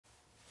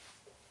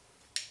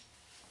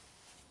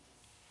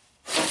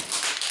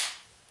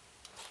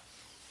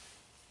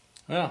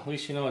Well, at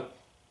least you know it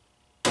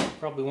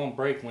probably won't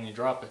break when you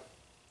drop it.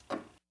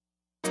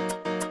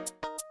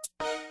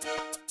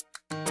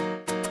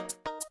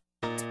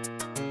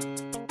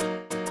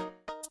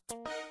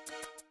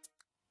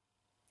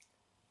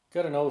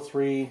 Got an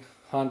 03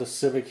 Honda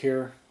Civic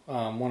here.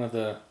 One of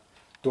the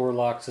door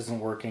locks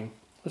isn't working.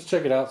 Let's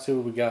check it out, see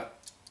what we got.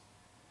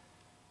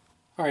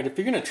 Alright, if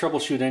you're going to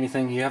troubleshoot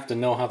anything, you have to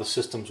know how the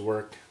systems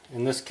work.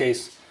 In this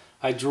case,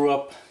 I drew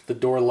up the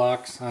door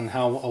locks on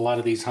how a lot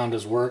of these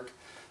Hondas work,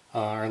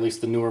 or at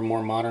least the newer,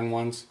 more modern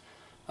ones.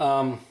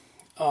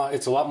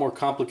 It's a lot more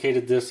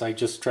complicated this. I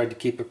just tried to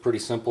keep it pretty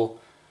simple.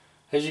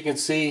 As you can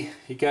see,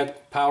 you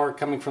got power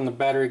coming from the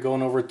battery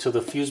going over to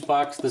the fuse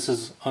box. This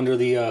is under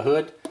the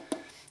hood.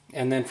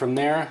 And then from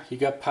there, you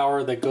got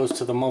power that goes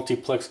to the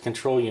multiplex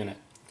control unit.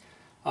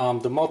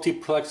 The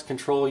multiplex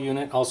control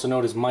unit, also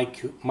known as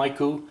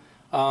MICU,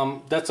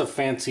 that's a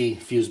fancy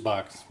fuse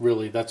box.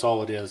 Really, that's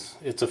all it is.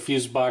 It's a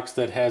fuse box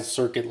that has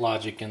circuit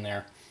logic in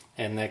there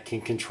and that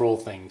can control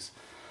things.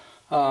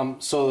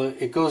 So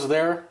it goes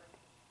there,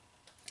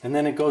 and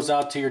then it goes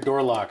out to your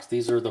door locks.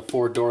 These are the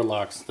 4 door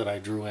locks that I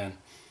drew in.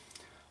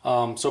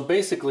 So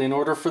basically, in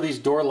order for these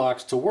door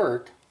locks to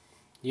work,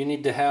 you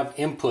need to have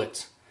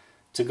inputs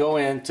to go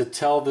in to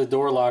tell the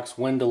door locks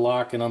when to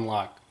lock and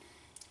unlock.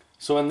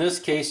 So in this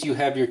case, you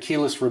have your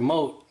keyless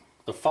remote,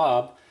 the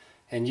fob,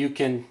 and you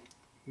can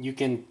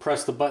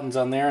press the buttons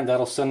on there, and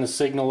that'll send a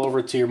signal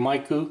over to your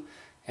MICU,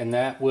 and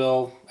that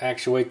will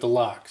actuate the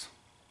locks.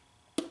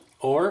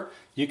 Or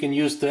you can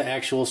use the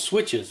actual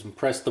switches and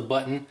press the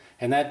button,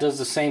 and that does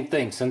the same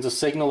thing. Sends a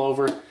signal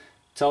over,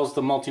 tells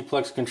the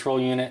multiplex control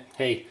unit,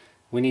 hey,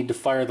 we need to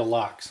fire the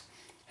locks.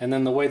 And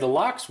then the way the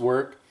locks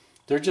work,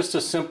 they're just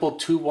a simple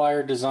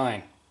 2-wire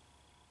design.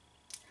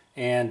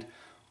 And,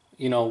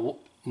 you know,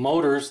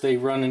 motors, they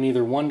run in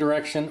either one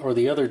direction or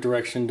the other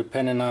direction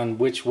depending on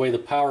which way the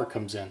power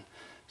comes in.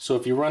 So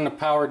if you run the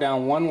power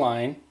down one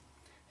line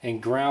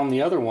and ground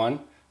the other one,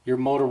 your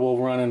motor will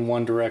run in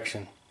one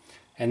direction.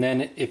 And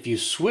then if you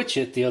switch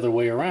it the other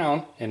way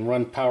around and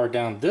run power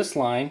down this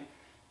line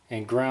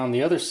and ground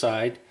the other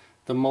side,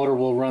 the motor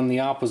will run the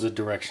opposite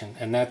direction.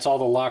 And that's all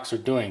the locks are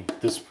doing.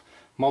 This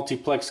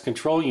multiplex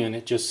control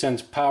unit just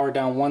sends power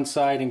down one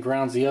side and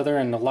grounds the other,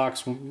 and the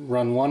locks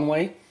run one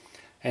way,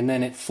 and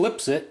then it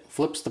flips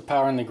the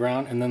power in the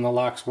ground, and then the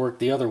locks work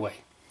the other way.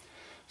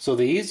 So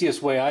the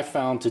easiest way I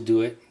found to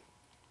do it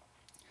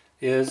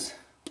is,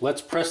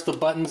 let's press the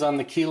buttons on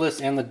the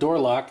keyless and the door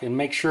lock and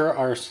make sure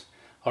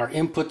our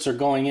inputs are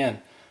going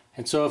in.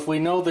 And so if we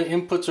know the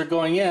inputs are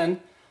going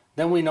in,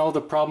 then we know the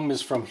problem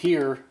is from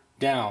here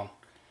down,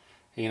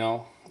 you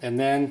know. And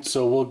then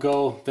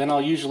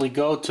I'll usually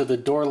go to the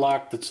door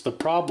lock that's the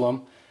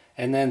problem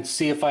and then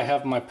see if I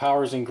have my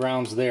powers and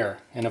grounds there.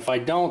 And if I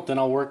don't, then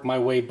I'll work my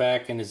way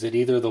back, and is it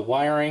either the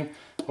wiring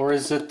or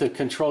is it the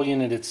control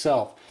unit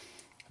itself?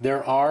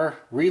 There are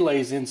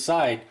relays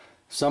inside.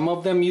 Some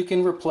of them you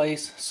can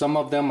replace, some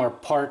of them are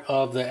part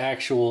of the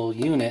actual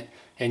unit,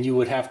 and you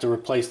would have to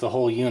replace the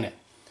whole unit.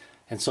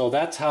 And so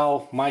that's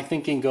how my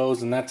thinking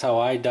goes, and that's how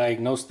I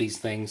diagnose these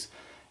things,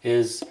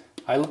 is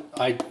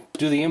I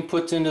do the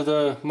inputs into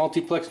the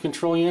multiplex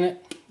control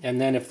unit,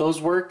 and then if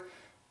those work,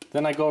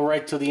 then I go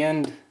right to the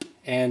end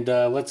and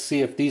let's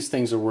see if these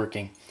things are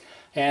working.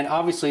 And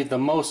obviously the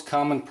most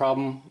common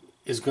problem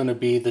is going to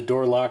be the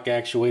door lock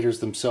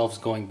actuators themselves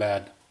going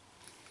bad.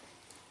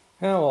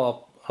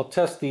 Now I'll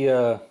test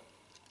the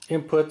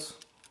inputs.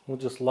 We'll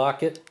just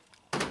lock it.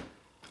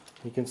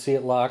 You can see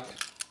it locked.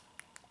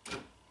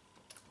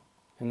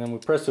 And then we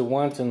press it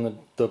once and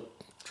the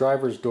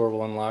driver's door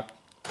will unlock.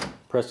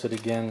 Press it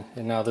again,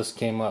 and now this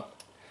came up.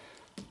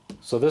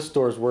 So this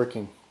door is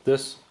working.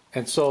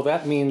 And so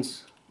that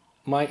means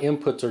my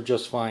inputs are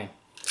just fine.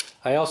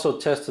 I also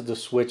tested the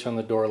switch on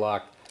the door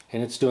lock,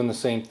 and it's doing the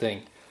same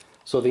thing.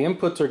 So the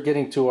inputs are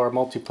getting to our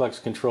multiplex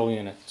control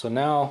unit. So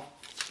now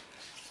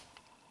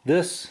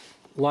this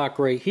lock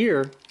right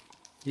here,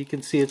 you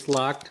can see it's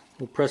locked.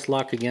 We'll press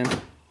lock again.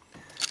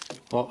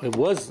 Well, it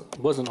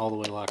wasn't all the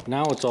way locked.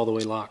 Now it's all the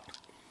way locked.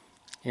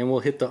 And we'll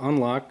hit the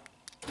unlock.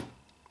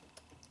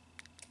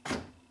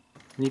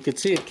 And you can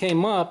see it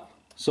came up,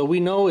 so we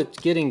know it's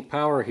getting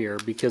power here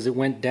because it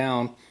went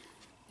down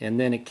and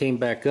then it came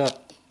back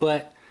up.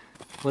 But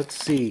let's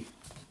see.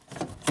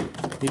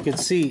 You can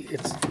see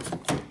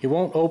it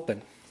won't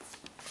open.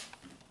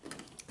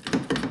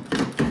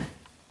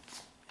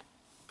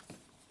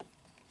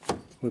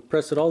 We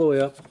press it all the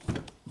way up.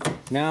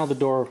 Now the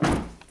door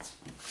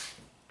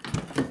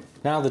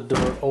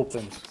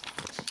opens.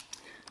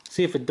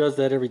 See if it does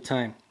that every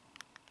time.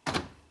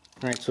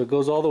 Alright, so it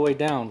goes all the way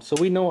down. So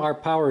we know our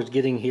power is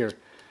getting here.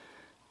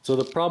 So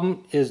the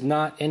problem is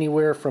not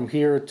anywhere from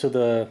here to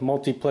the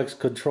multiplex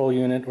control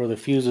unit or the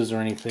fuses or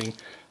anything.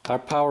 Our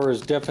power is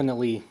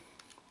definitely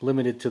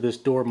limited to this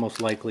door, most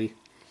likely.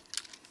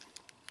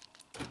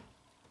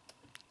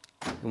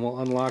 And we'll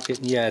unlock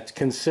it. Yeah, it's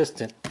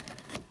consistent.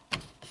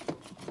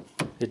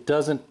 It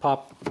doesn't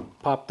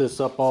pop this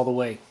up all the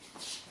way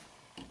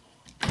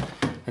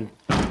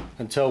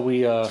until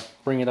we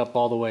bring it up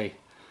all the way.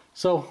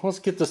 So let's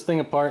get this thing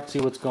apart,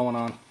 see what's going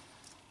on.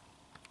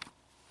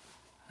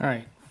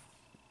 Alright,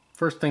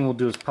 first thing we'll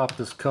do is pop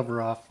this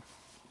cover off.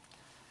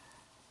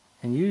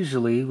 And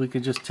usually we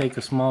could just take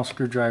a small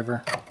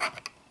screwdriver,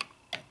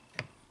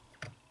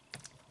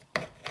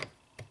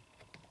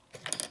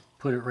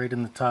 put it right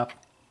in the top,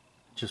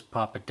 just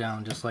pop it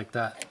down just like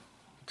that.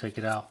 Take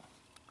it out.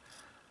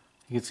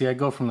 You can see I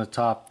go from the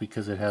top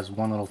because it has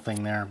one little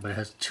thing there, but it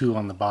has two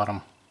on the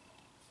bottom.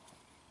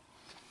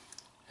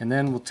 And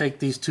then we'll take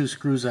these two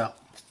screws out.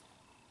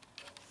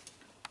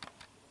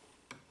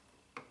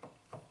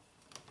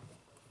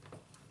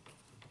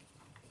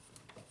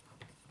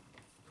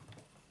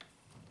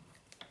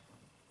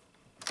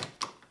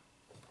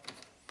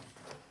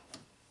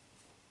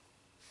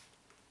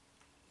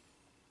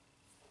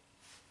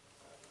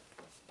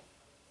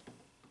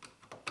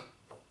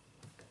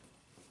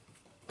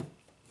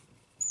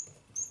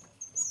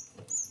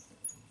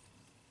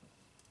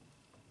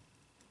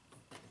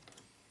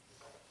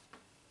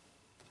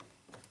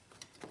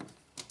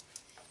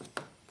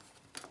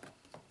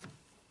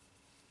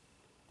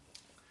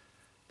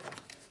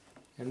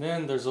 And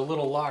then there's a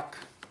little lock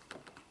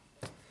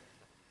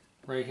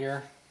right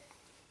here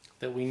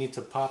that we need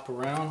to pop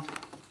around.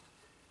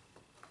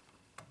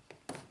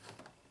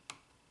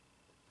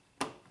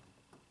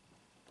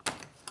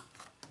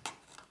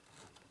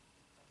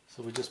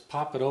 So we just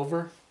pop it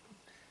over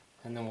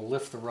and then we'll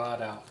lift the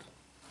rod out.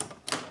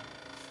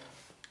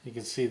 You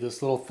can see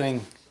this little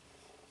thing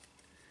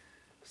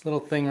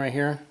right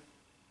here.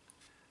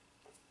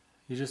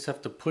 You just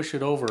have to push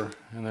it over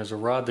and there's a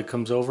rod that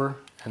comes over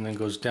and then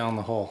goes down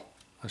the hole.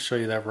 I'll show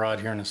you that rod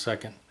here in a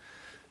second.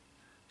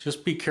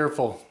 Just be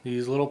careful.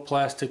 These little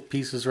plastic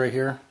pieces right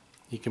here,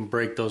 you can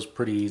break those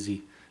pretty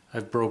easy.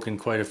 I've broken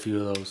quite a few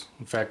of those.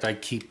 In fact, I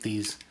keep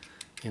these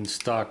in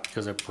stock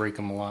because I break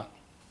them a lot.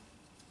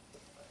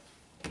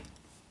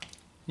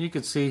 You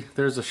can see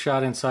there's a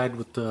shot inside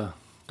with the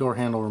door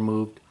handle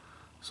removed.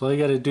 So all you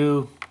got to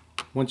do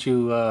once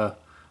you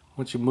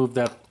move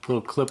that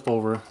little clip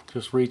over,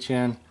 just reach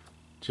in,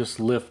 just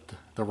lift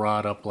the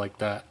rod up like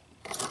that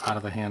out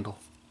of the handle.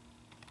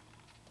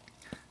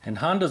 And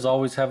Hondas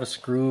always have a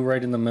screw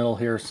right in the middle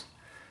here.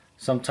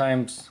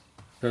 Sometimes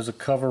there's a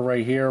cover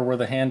right here where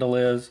the handle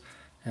is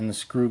and the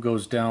screw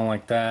goes down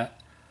like that.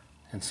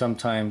 And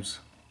sometimes,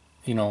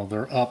 you know,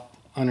 they're up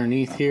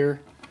underneath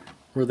here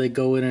where they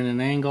go in at an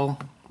angle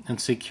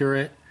and secure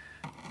it.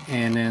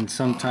 And then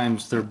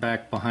sometimes they're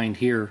back behind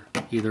here,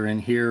 either in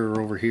here or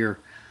over here.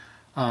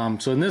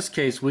 So in this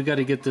case, we got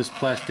to get this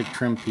plastic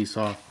trim piece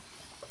off.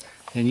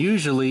 And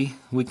usually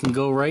we can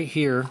go right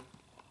here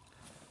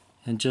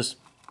and just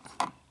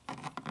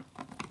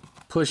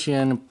push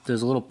in.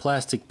 There's a little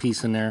plastic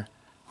piece in there.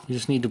 You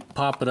just need to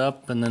pop it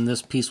up and then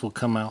this piece will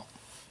come out.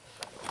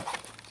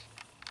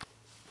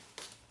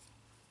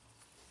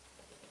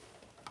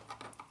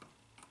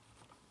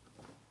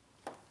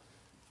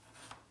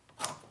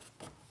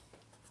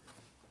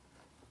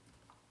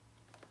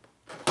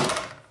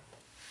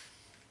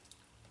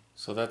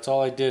 So that's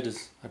all I did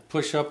is I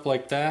push up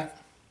like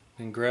that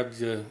and grab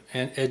the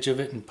edge of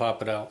it and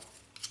pop it out.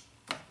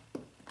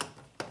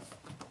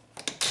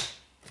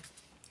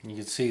 You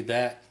can see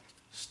that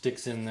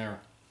sticks in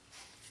there.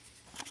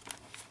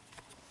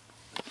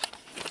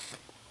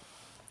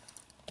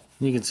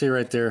 You can see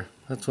right there,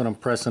 that's what I'm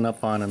pressing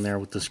up on in there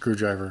with the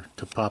screwdriver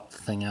to pop the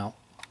thing out.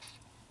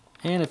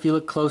 And if you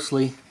look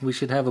closely, we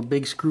should have a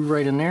big screw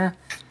right in there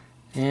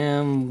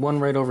and one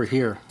right over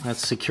here.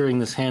 That's securing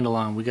this handle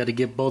on. We got to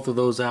get both of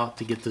those out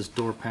to get this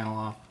door panel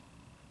off.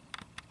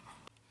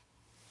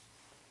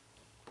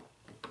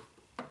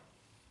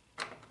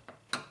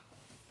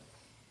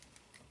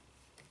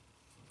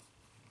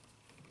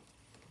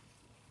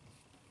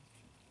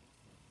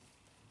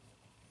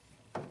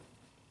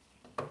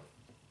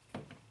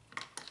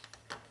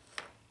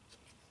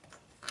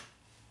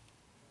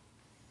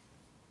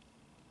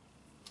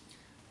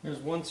 There's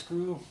one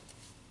screw,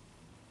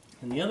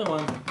 and the other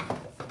one,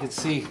 you can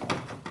see, you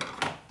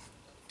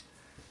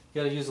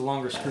got to use a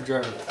longer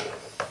screwdriver.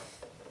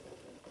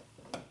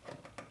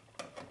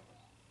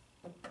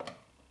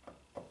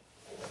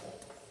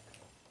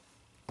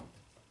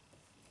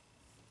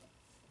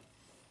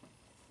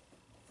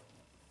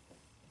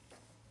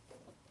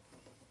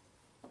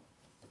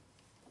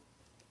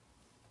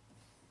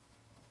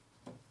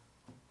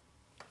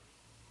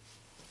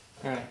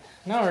 Alright,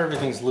 now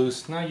everything's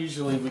loose. Now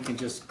usually we can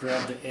just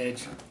grab the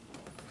edge,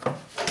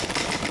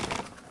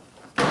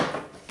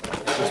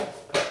 just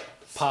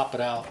pop it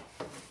out.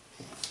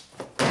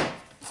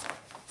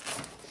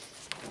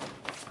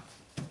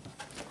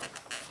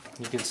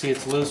 You can see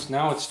it's loose.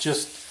 Now it's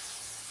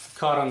just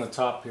caught on the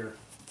top here.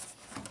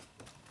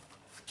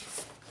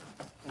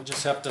 You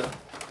just have to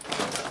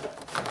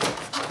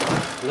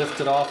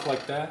lift it off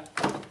like that.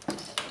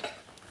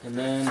 And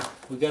then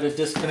we got to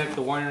disconnect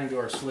the wiring to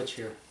our switch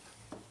here.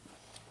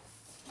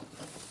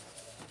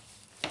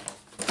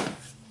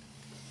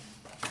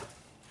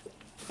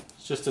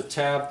 Just a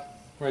tab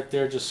right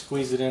there, just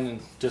squeeze it in and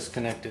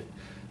disconnect it.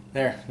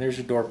 There's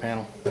your door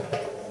panel.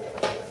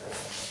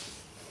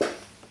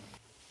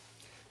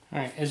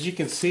 Alright, as you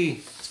can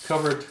see, it's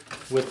covered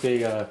with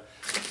a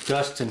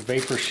dust and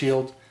vapor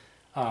shield.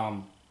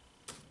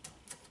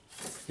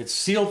 It's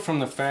sealed from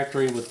the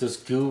factory with this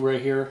goo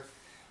right here.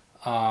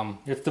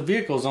 If the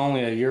vehicle is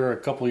only a year or a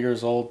couple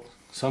years old,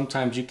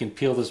 sometimes you can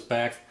peel this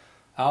back.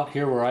 Out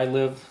here where I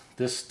live,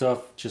 this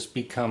stuff just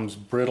becomes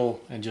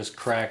brittle and just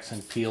cracks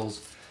and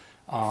peels,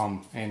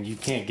 and you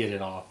can't get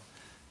it off.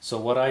 So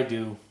what I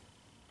do,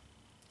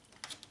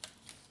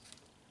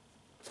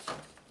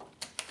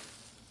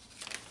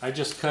 I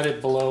just cut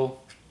it below.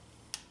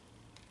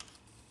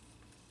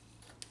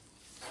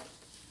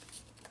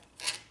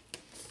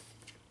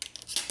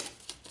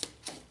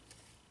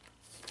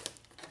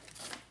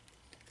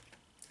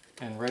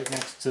 And right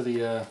next to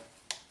the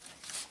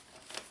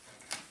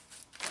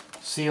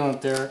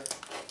sealant there,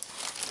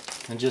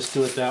 and just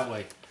do it that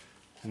way.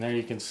 And there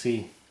you can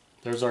see,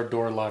 there's our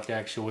door lock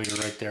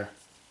actuator right there.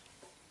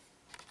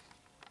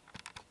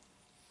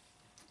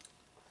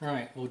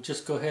 Alright, we'll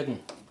just go ahead and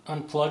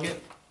unplug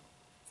it.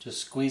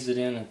 Just squeeze it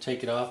in and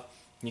take it off.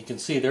 And you can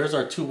see there's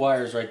our two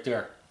wires right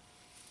there.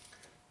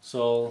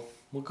 So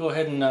we'll go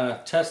ahead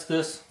and test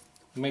this,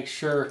 make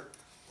sure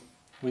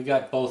we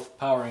got both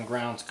power and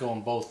grounds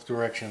going both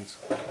directions.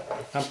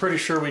 I'm pretty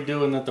sure we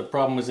do, and that the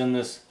problem is in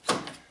this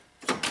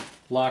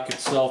lock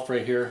itself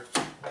right here.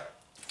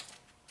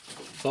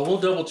 But we'll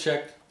double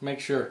check,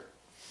 make sure.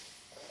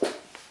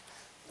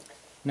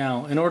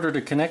 Now, in order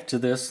to connect to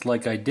this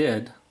like I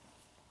did,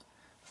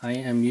 I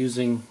am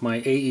using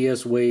my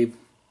AES Wave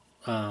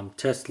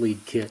test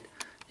lead kit.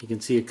 You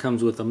can see it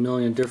comes with a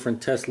million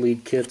different test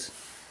lead kits,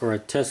 or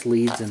test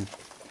leads,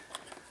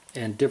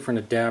 and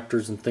different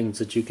adapters and things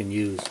that you can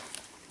use.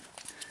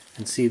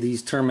 And see,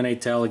 these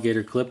terminate to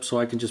alligator clips, so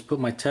I can just put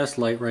my test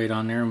light right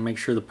on there and make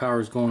sure the power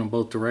is going in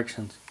both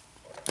directions.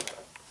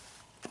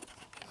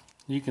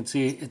 You can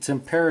see it's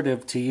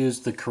imperative to use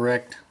the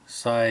correct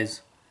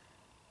size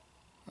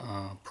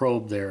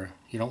probe there.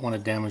 You don't want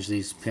to damage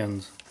these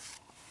pins.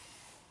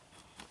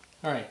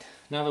 Alright,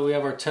 now that we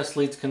have our test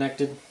leads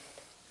connected,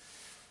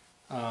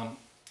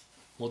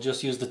 we'll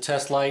just use the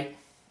test light,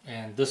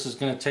 and this is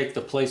going to take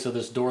the place of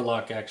this door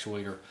lock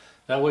actuator.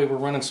 That way we're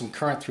running some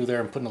current through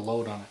there and putting a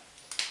load on it.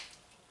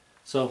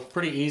 So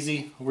pretty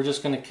easy. We're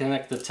just going to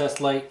connect the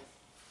test light.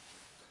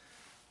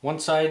 One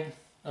side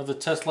of the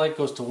test light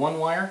goes to one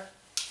wire,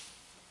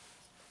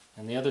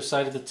 and the other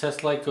side of the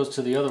test light goes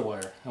to the other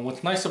wire. And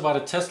what's nice about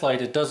a test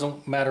light, it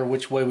doesn't matter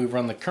which way we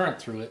run the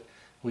current through it.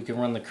 We can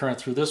run the current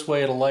through this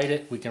way, it'll light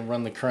it. We can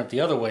run the current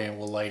the other way and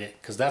we'll light it,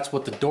 because that's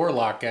what the door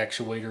lock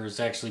actuator is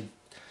actually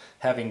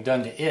having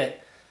done to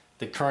it.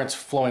 The current's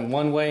flowing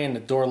one way and the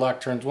door lock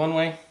turns one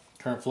way.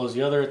 Current flows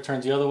the other, it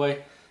turns the other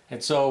way.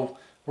 And so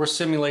we're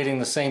simulating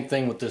the same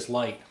thing with this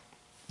light.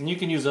 And you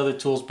can use other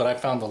tools, but I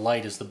found the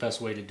light is the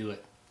best way to do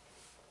it.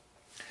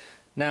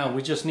 Now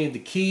we just need the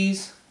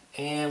keys,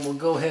 and we'll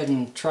go ahead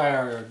and try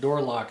our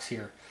door locks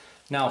here.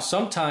 Now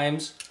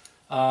sometimes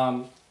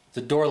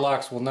the door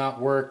locks will not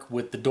work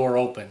with the door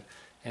open,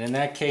 and in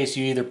that case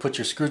you either put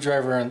your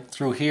screwdriver in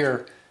through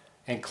here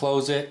and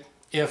close it.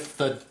 If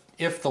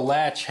the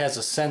latch has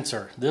a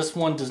sensor, this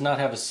one does not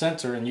have a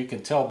sensor, and you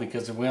can tell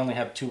because we only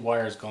have two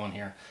wires going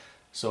here,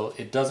 so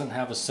it doesn't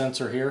have a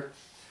sensor here.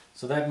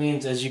 So that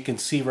means, as you can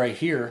see right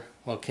here,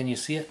 well, can you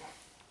see it?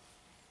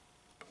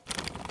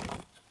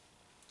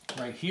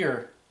 Right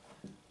here,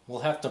 we'll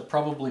have to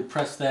probably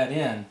press that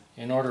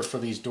in order for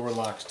these door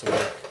locks to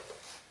work.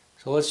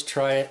 So let's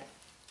try it.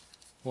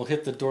 We'll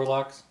hit the door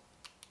locks.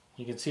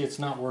 You can see it's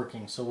not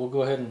working, so we'll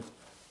go ahead and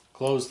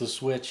close the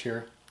switch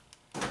here.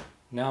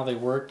 Now they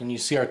work, and you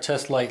see our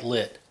test light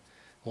lit.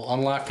 We'll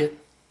unlock it.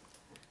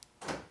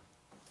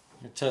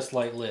 Your test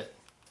light lit.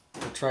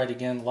 We'll try it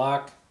again.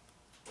 Lock,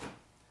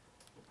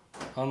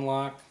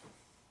 unlock,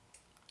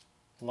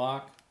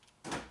 lock,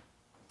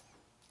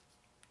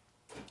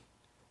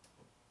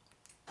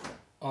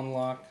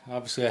 unlock.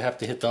 Obviously I have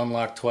to hit the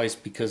unlock twice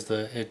because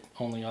it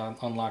only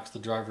unlocks the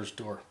driver's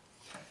door.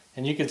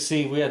 And you can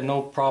see we had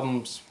no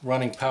problems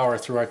running power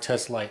through our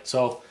test light.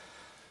 So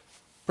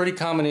pretty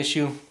common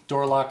issue.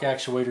 Door lock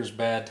actuator's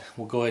bad.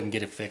 We'll go ahead and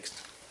get it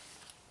fixed.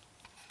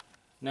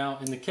 Now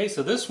in the case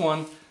of this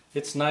one,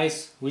 it's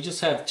nice. We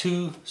just have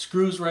two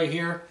screws right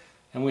here,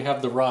 and we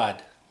have the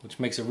rod, which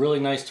makes it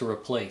really nice to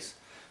replace.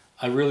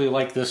 I really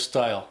like this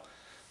style.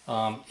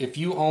 If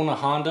you own a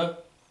Honda,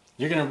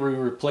 you're going to be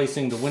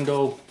replacing the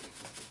window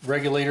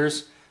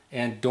regulators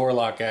and door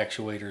lock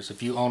actuators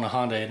if you own a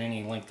Honda at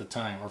any length of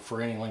time, or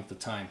for any length of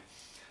time.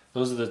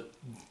 Those are the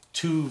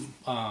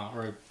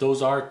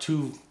those are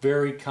two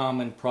very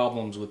common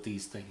problems with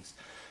these things.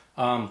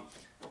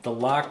 The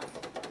lock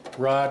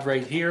rod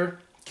right here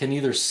can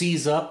either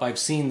seize up. I've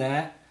seen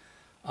that,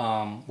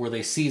 where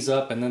they seize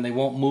up and then they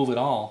won't move at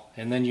all,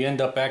 and then you end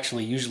up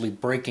actually usually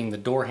breaking the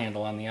door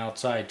handle on the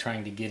outside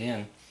trying to get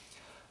in.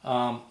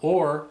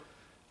 Or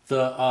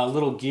the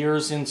little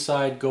gears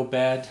inside go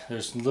bad.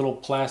 There's little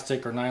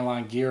plastic or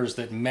nylon gears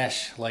that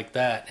mesh like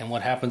that, and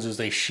what happens is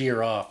they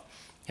shear off.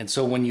 And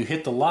so when you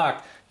hit the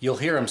lock, you'll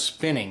hear them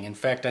spinning. In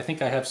fact, I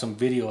think I have some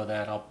video of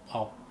that.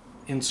 I'll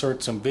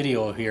insert some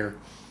video here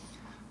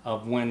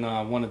of when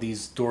one of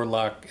these door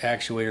lock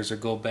actuators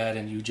go bad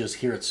and you just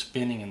hear it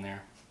spinning in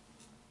there.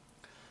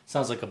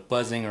 Sounds like a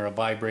buzzing or a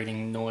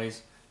vibrating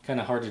noise. Kind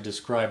of hard to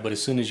describe, but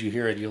as soon as you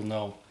hear it, you'll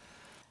know.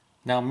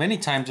 Now, many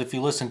times if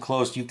you listen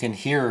close, you can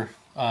hear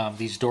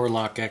these door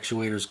lock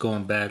actuators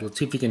going bad. Let's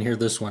see if you can hear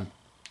this one.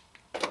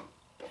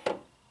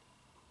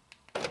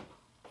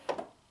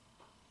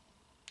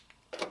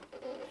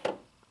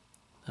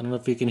 I don't know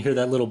if you can hear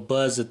that little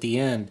buzz at the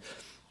end.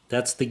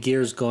 That's the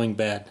gears going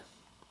bad.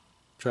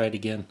 Try it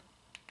again.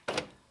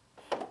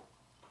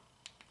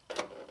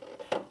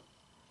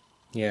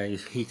 Yeah,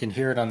 you can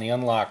hear it on the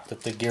unlock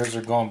that the gears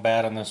are going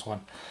bad on this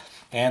one.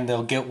 And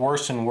they'll get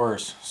worse and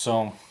worse.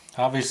 So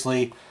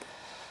obviously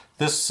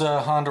this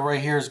Honda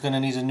right here is going to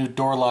need a new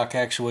door lock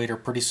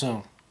actuator pretty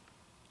soon.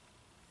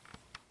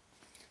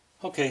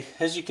 Okay,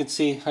 as you can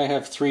see, I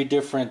have 3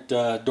 different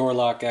door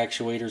lock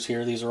actuators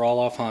here. These are all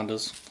off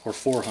Hondas, or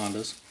 4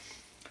 Hondas.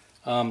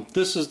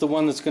 This is the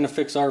one that's going to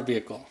fix our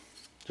vehicle.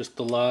 Just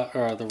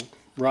the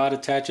rod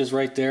attaches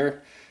right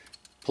there,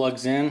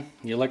 plugs in,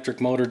 the electric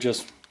motor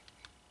just,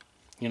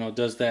 you know,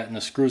 does that, and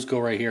the screws go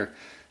right here.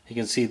 You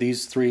can see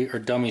these 3 are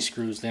dummy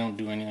screws. They don't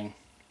do anything,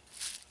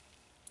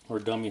 or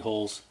dummy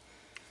holes.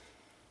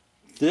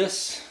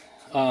 This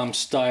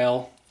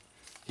style,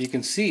 you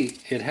can see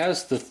it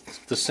has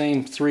the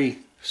same 3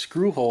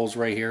 screw holes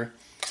right here,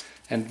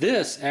 and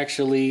this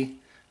actually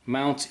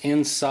mounts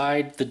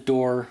inside the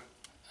door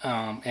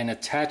and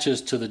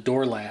attaches to the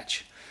door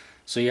latch.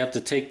 So you have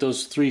to take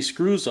those 3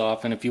 screws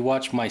off, and if you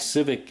watch my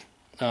Civic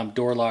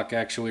door lock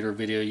actuator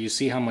video, you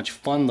see how much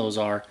fun those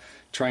are,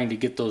 trying to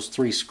get those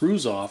 3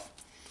 screws off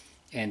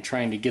and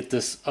trying to get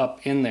this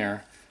up in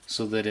there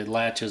so that it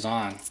latches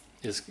on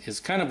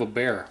is kind of a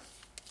bear.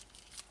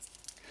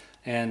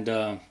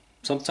 And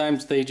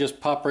sometimes they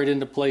just pop right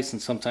into place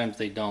and sometimes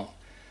they don't.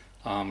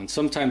 And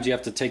sometimes you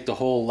have to take the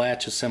whole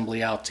latch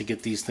assembly out to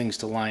get these things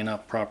to line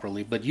up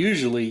properly. But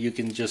usually you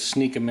can just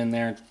sneak them in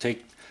there and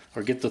take,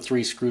 or get the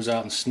 3 screws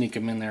out and sneak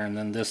them in there, and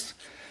then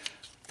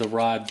the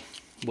rod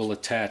will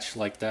attach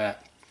like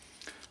that.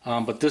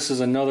 But this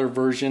is another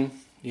version,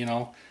 you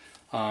know.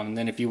 And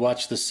then if you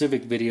watch the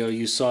Civic video,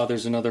 you saw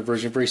there's another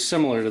version very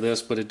similar to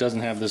this, but it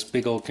doesn't have this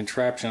big old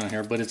contraption on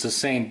here. But it's the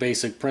same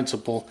basic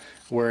principle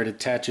where it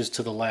attaches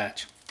to the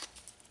latch.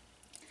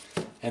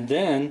 And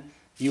then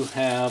you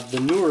have the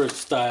newer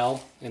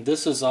style, and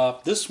this is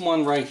off. This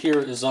one right here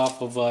is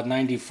off of a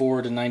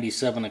 94 to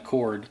 97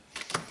 Accord,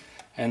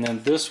 and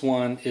then this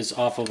one is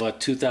off of a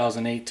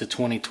 2008 to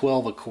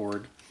 2012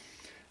 Accord.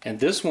 And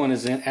this one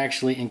is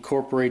actually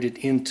incorporated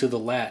into the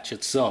latch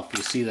itself.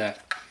 You see that?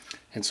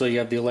 And so you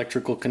have the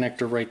electrical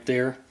connector right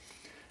there,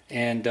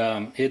 and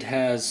it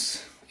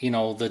has, you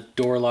know, the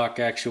door lock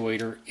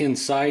actuator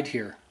inside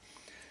here,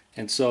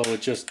 and so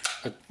it just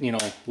you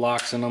know,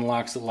 locks and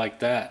unlocks it like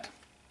that.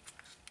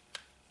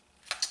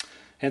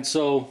 And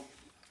so,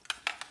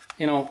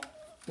 you know,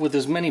 with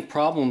as many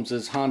problems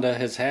as Honda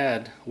has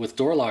had with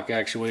door lock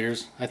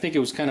actuators, I think it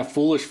was kind of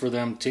foolish for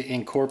them to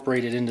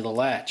incorporate it into the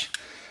latch.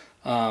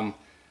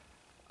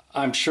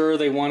 I'm sure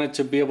they wanted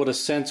to be able to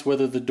sense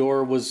whether the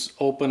door was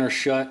open or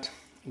shut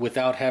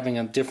without having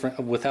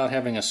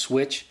a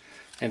switch,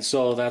 and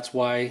so that's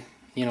why,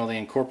 you know, they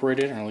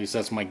incorporated it, or at least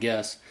that's my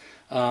guess.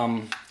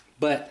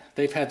 But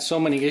they've had so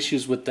many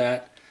issues with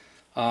that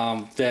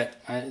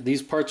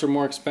these parts are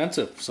more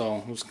expensive. So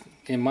it was,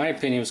 in my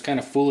opinion, it was kind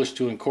of foolish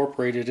to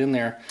incorporate it in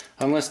there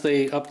unless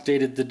they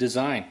updated the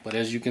design. But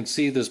as you can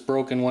see, this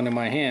broken one in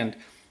my hand,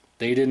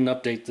 they didn't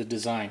update the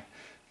design.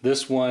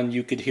 This one,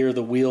 you could hear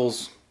the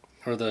wheels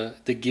or the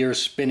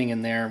gears spinning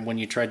in there when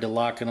you tried to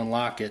lock and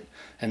unlock it,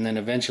 and then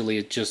eventually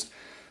it just,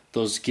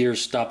 those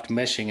gears stopped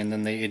meshing, and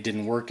then it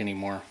didn't work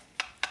anymore.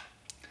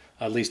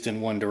 At least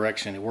in one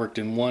direction. It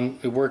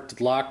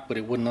worked locked, but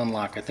it wouldn't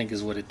unlock, I think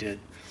is what it did.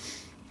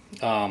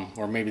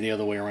 Or maybe the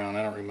other way around,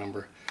 I don't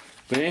remember.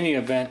 But in any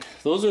event,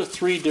 those are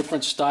 3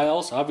 different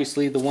styles.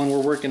 Obviously the one we're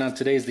working on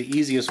today is the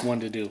easiest one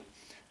to do.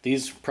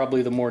 These are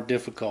probably the more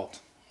difficult,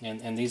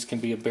 and these can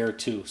be a bear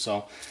too.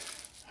 So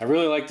I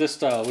really like this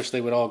style. I wish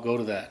they would all go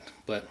to that,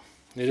 but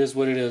it is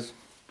what it is.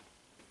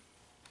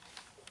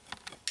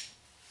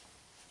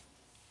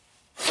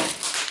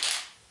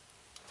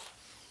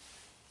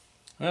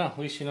 Well, at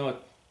least you know it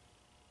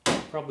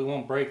probably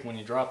won't break when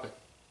you drop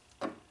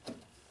it.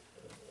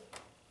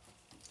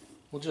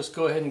 We'll just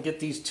go ahead and get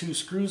these 2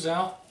 screws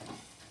out.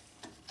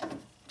 You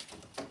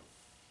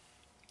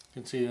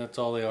can see that's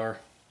all they are.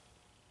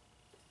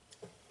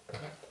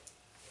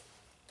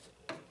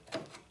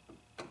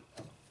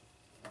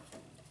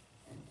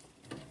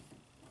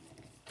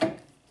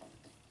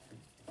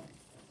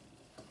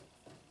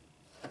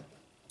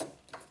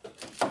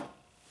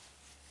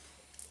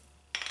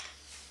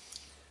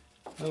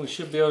 And we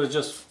should be able to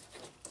just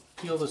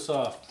peel this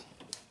off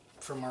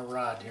from our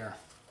rod here.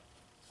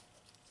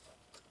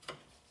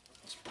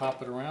 Just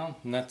pop it around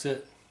and that's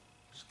it.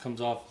 Just comes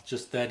off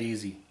just that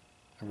easy.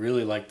 I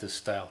really like this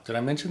style. Did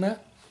I mention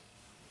that?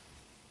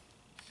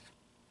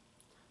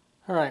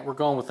 Alright, we're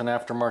going with an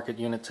aftermarket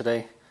unit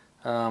today.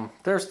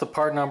 There's the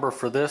part number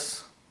for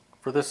this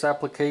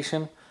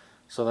application.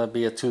 So that'd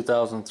be a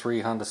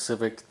 2003 Honda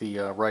Civic, the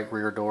right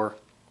rear door.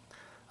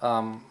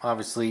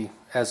 Obviously,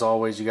 as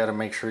always, you got to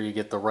make sure you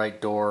get the right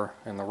door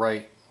and the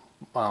right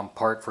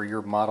part for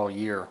your model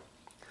year.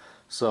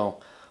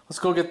 So let's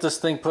go get this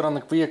thing put on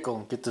the vehicle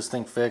and get this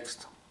thing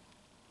fixed.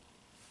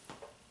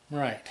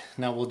 Right,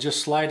 now we'll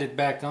just slide it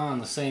back on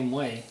the same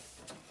way.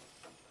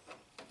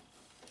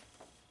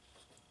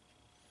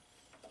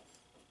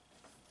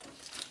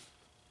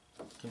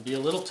 Can be a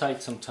little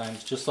tight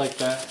sometimes, just like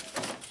that.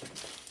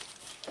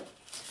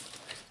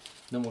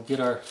 Then we'll get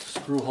our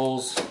screw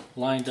holes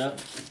lined up.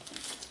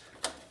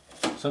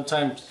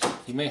 Sometimes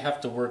you may have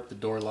to work the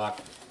door lock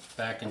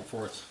back and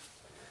forth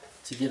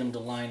to get them to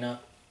line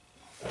up.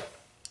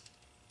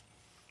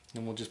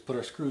 Then we'll just put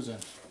our screws in.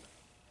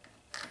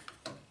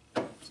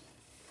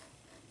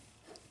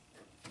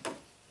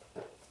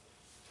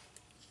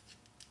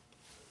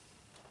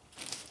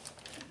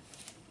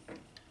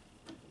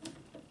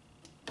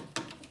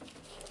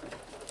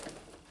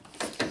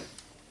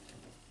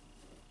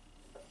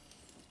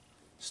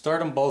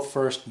 Start them both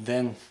first,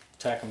 then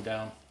tack them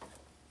down.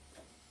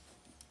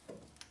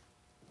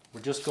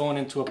 We're just going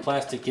into a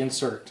plastic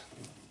insert.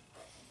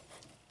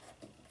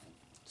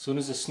 As soon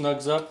as it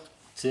snugs up,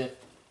 that's it.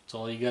 That's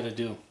all you got to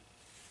do.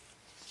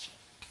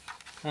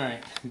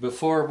 Alright,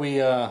 before we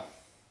go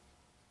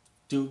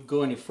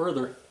any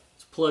further,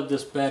 let's plug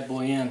this bad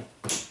boy in.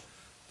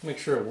 Make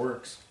sure it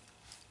works.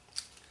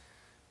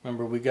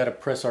 Remember, we got to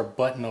press our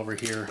button over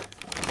here.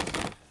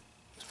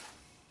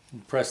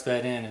 Press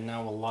that in, and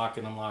now we'll lock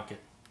and unlock it.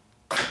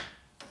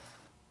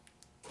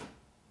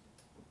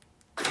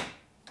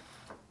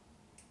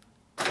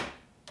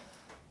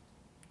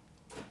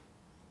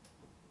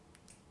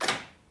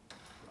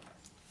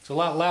 It's a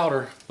lot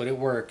louder, but it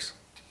works.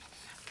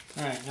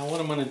 Alright, now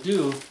what I'm going to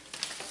do,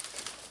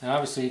 and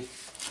obviously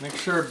make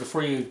sure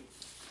before you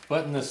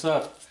button this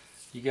up,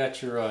 you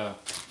got your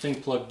thing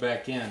plugged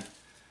back in.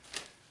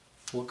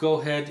 We'll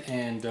go ahead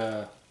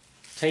and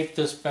tape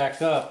this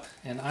back up,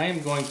 and I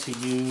am going to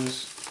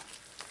use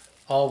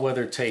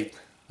all-weather tape.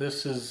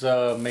 This is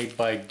made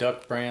by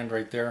Duck brand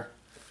right there.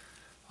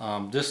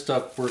 This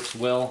stuff works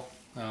well.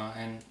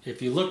 And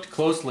if you looked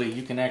closely,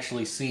 you can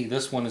actually see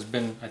this one has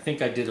been, I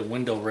think I did a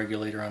window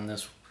regulator on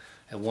this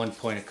at one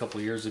point a couple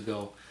years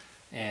ago,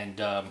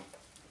 and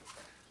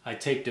I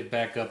taped it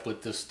back up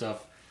with this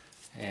stuff,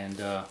 and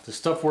the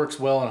stuff works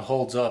well and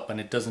holds up, and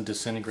it doesn't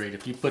disintegrate.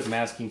 If you put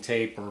masking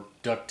tape or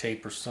duct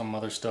tape or some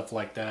other stuff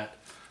like that,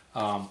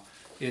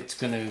 it's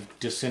going to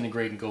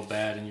disintegrate and go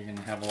bad, and you're going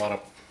to have a lot of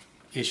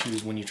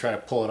issues when you try to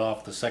pull it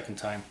off the second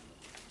time.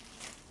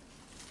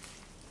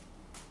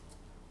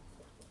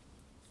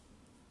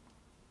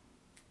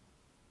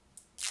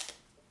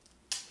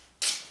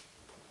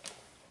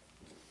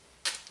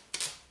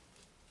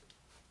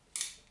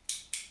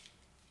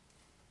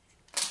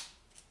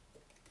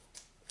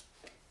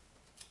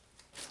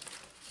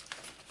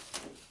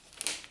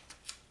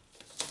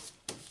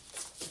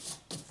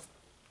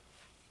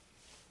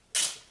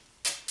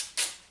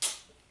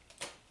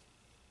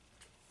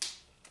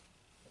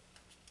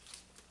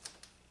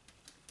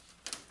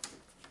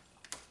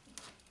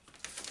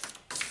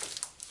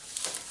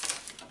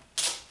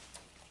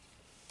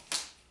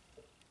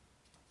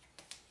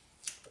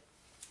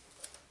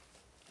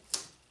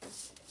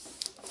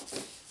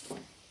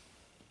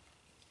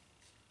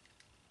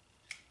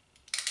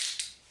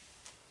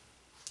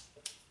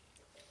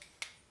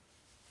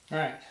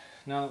 Alright,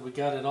 now that we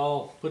got it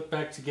all put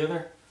back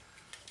together,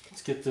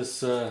 let's get this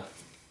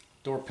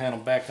door panel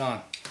back on.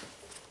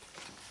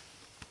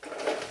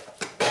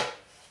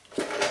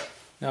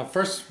 Now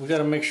first we got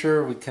to make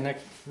sure we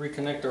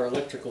reconnect our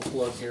electrical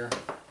plug here.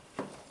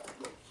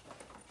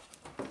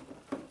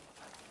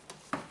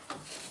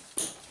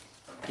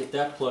 Get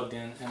that plugged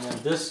in, and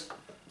then this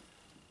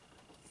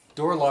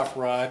door lock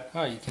rod,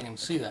 oh, you can't even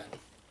see that.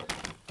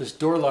 This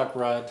door lock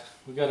rod,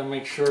 we got to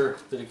make sure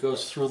that it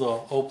goes through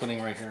the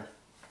opening right here.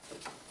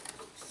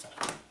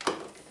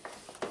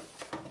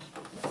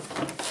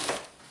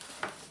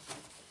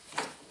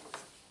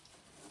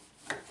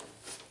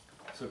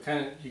 So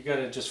kind of, you got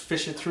to just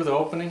fish it through the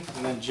opening,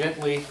 and then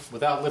gently,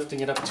 without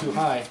lifting it up too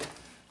high,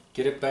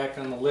 get it back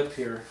on the lip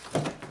here.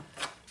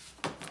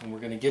 And we're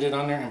going to get it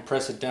on there and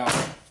press it down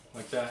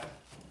like that.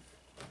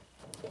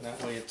 And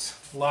that way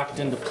it's locked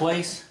into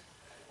place.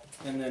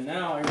 And then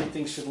now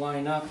everything should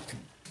line up.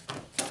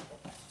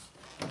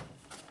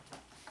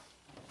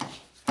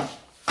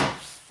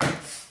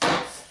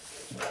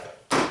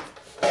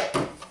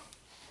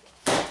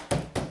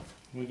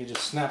 We can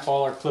just snap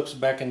all our clips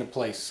back into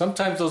place.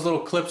 Sometimes those little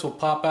clips will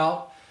pop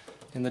out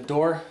in the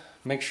door.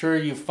 Make sure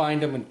you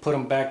find them and put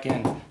them back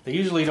in. They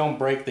usually don't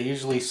break. They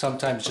usually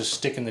sometimes just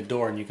stick in the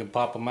door, and you can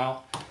pop them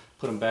out,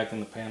 put them back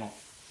in the panel.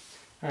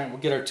 Alright, we'll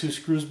get our two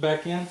screws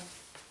back in.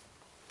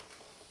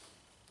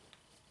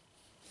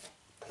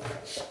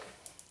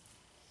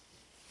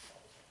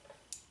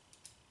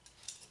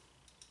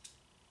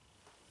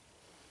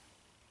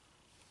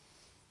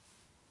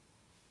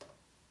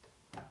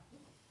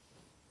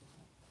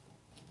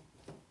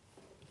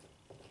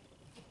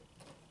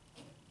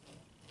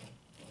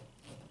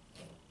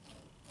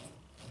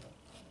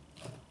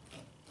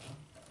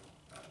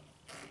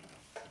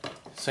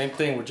 Same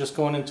thing, we're just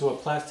going into a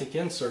plastic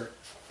insert,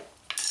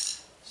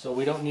 so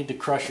we don't need to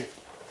crush it.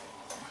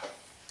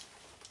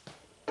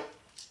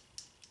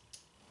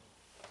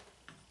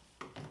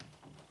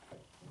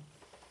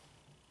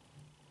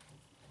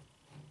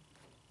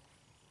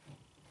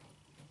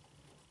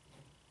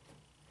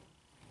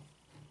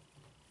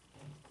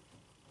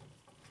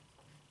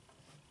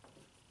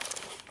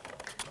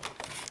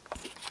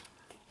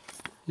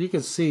 You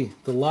can see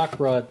the lock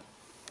rod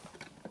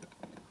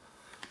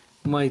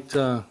might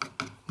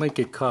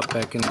get caught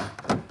back in there.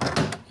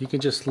 You can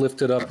just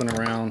lift it up and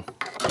around,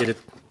 get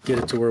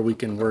it to where we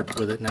can work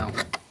with it now.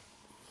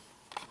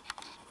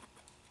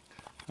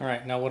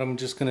 Alright, now what I'm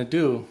just going to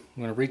do,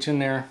 I'm going to reach in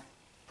there,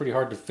 pretty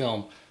hard to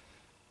film,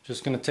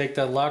 just going to take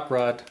that lock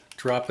rod,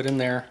 drop it in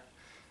there,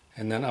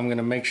 and then I'm going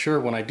to make sure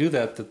when I do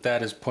that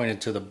that is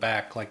pointed to the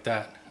back like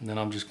that, and then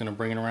I'm just going to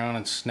bring it around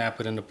and snap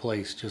it into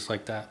place just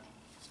like that.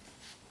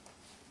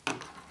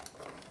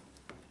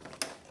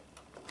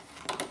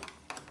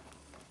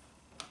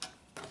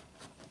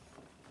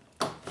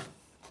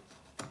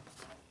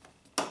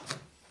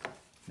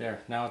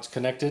 There, now it's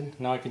connected.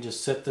 Now I can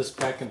just set this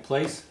back in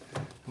place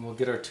and we'll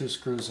get our 2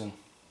 screws in.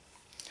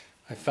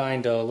 I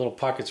find a little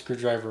pocket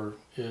screwdriver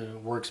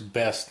works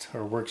best,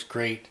 or works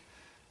great,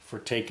 for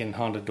taking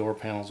Honda door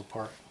panels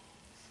apart.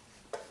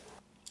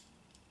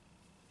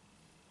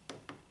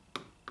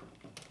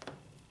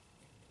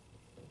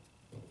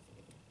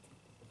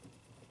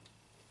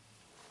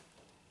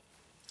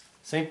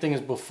 Same thing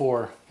as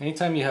before.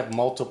 Anytime you have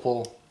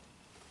multiple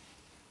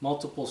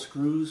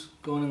screws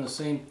going in the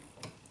same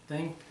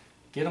thing,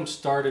 get them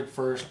started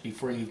first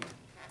before you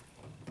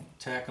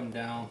tack them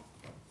down.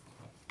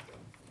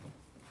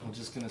 I'm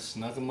just going to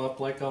snug them up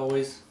like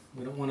always.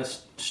 We don't want to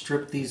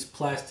strip these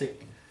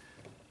plastic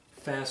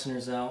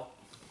fasteners out.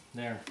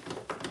 There.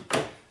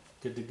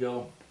 Good to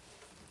go.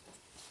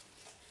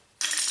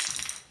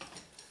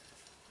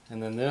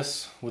 And then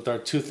this, with our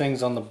 2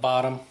 things on the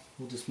bottom,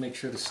 we'll just make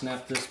sure to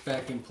snap this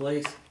back in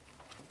place.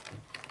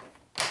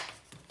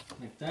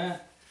 Like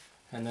that.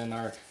 And then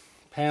our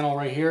panel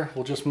right here,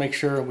 we'll just make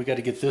sure we got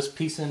to get this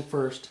piece in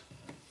first,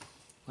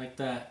 like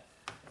that,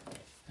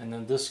 and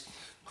then this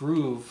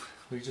groove,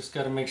 we just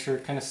got to make sure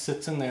it kind of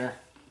sits in there.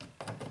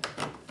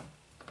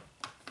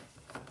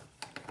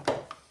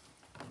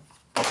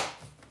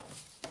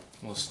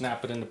 We'll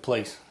snap it into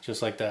place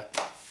just like that.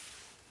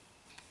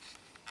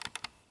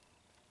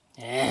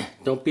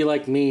 Don't be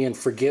like me and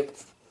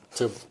forget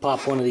to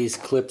pop one of these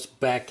clips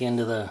back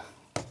into the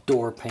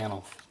door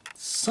panel.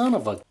 Son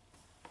of a...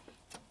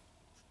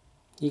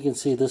 You can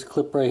see this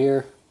clip right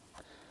here,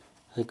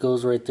 it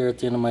goes right there at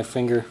the end of my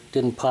finger,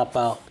 didn't pop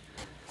out,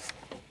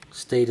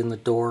 stayed in the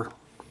door.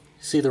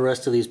 See, the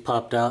rest of these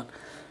popped out.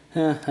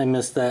 I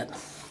missed that.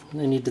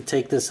 I need to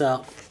take this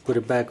out, put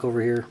it back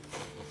over here.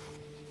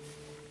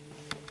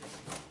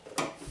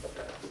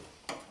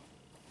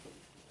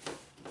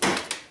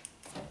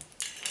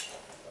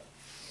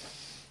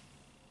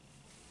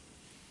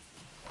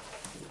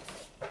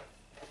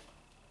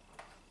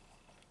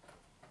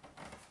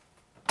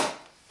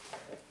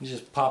 You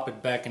just pop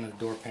it back into the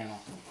door panel.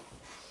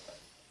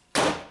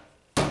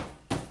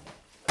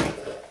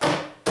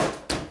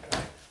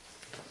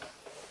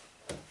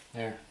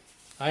 There.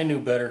 I knew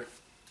better.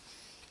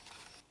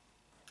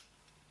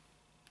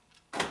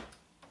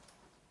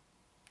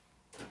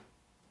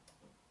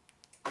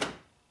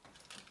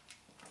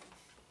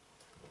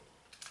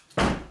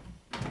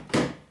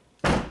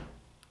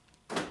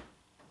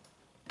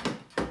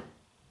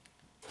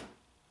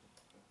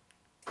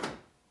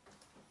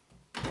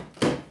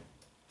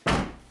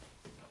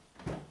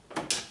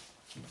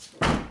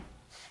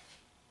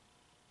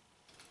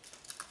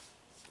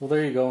 Well,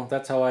 there you go.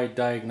 That's how I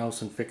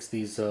diagnose and fix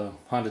these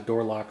Honda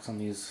door locks on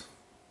these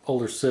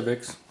older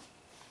Civics.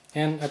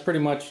 And I pretty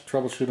much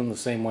troubleshoot them the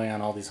same way on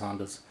all these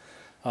Hondas.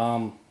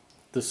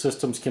 The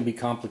systems can be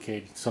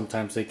complicated.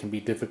 Sometimes they can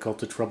be difficult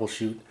to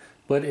troubleshoot.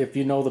 But if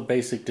you know the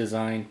basic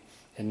design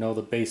and know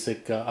the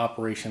basic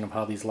operation of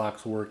how these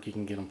locks work, you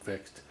can get them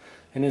fixed.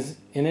 And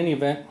in any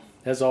event,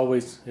 as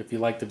always, if you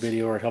liked the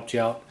video or it helped you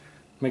out,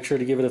 make sure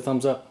to give it a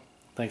thumbs up.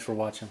 Thanks for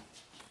watching.